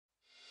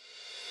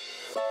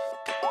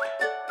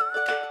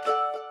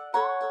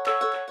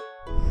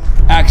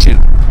action.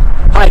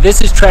 Hi,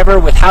 this is Trevor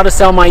with How to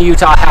Sell My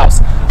Utah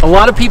House. A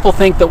lot of people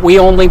think that we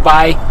only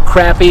buy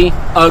crappy,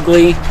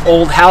 ugly,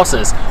 old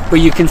houses. But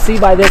you can see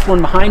by this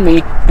one behind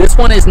me, this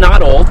one is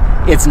not old,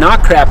 it's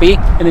not crappy,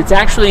 and it's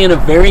actually in a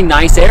very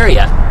nice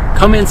area.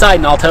 Come inside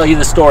and I'll tell you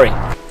the story.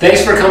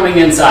 Thanks for coming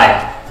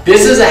inside.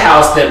 This is a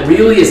house that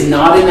really is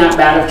not in that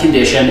bad of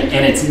condition,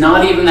 and it's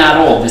not even that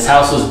old. This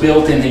house was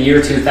built in the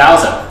year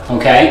 2000,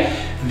 okay?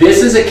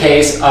 This is a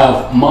case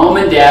of mom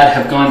and dad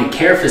have gone to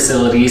care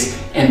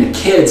facilities and the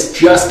kids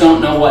just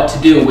don't know what to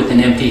do with an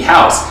empty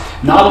house.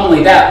 Not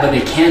only that, but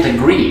they can't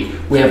agree.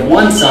 We have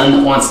one son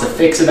that wants to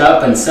fix it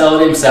up and sell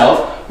it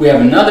himself. We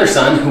have another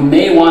son who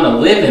may want to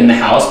live in the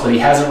house, but he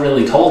hasn't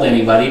really told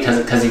anybody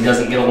because he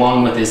doesn't get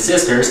along with his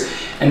sisters.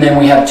 And then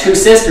we have two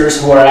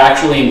sisters who are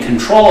actually in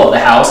control of the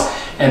house,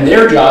 and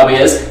their job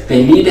is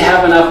they need to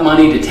have enough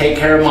money to take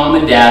care of mom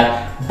and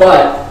dad,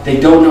 but they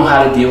don't know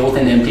how to deal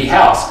with an empty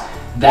house.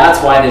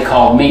 That's why they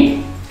called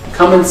me.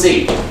 Come and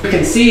see. You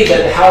can see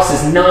that the house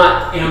is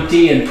not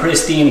empty and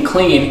pristine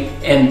clean,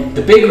 and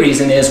the big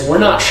reason is we're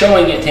not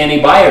showing it to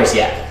any buyers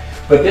yet.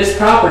 But this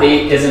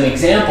property is an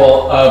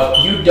example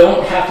of you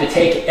don't have to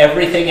take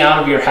everything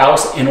out of your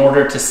house in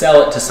order to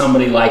sell it to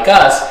somebody like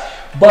us.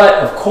 But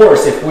of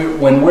course,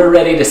 when we're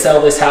ready to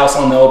sell this house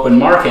on the open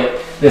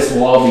market, this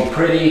will all be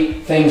pretty,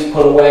 things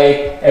put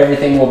away,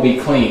 everything will be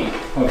clean,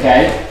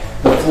 okay?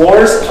 The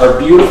floors are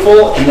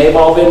beautiful and they've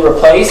all been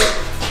replaced,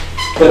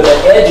 but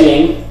the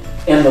edging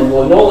and the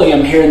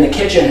linoleum here in the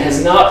kitchen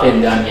has not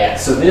been done yet.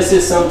 So this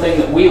is something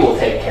that we will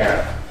take care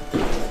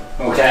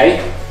of,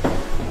 okay?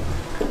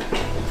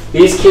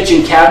 These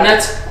kitchen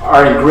cabinets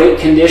are in great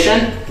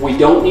condition. We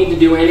don't need to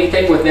do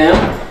anything with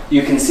them.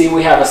 You can see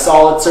we have a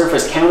solid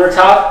surface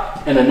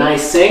countertop and a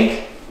nice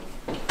sink,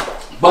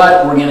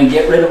 but we're gonna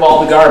get rid of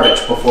all the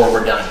garbage before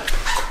we're done.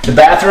 The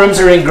bathrooms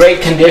are in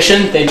great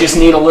condition. They just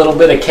need a little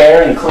bit of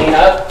care and clean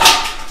up.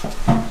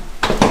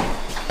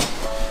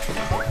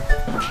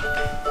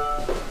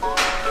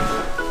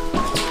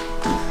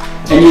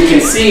 And you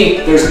can see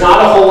there's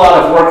not a whole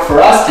lot of work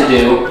for us to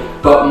do,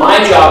 but my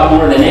job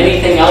more than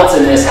anything else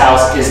in this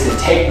house is to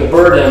take the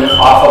burden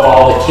off of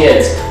all the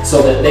kids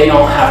so that they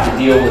don't have to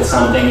deal with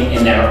something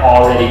in their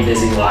already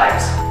busy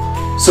lives.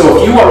 So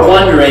if you are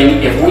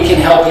wondering if we can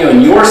help you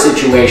in your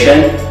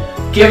situation,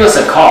 give us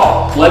a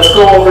call. Let's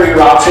go over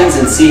your options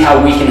and see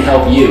how we can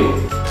help you.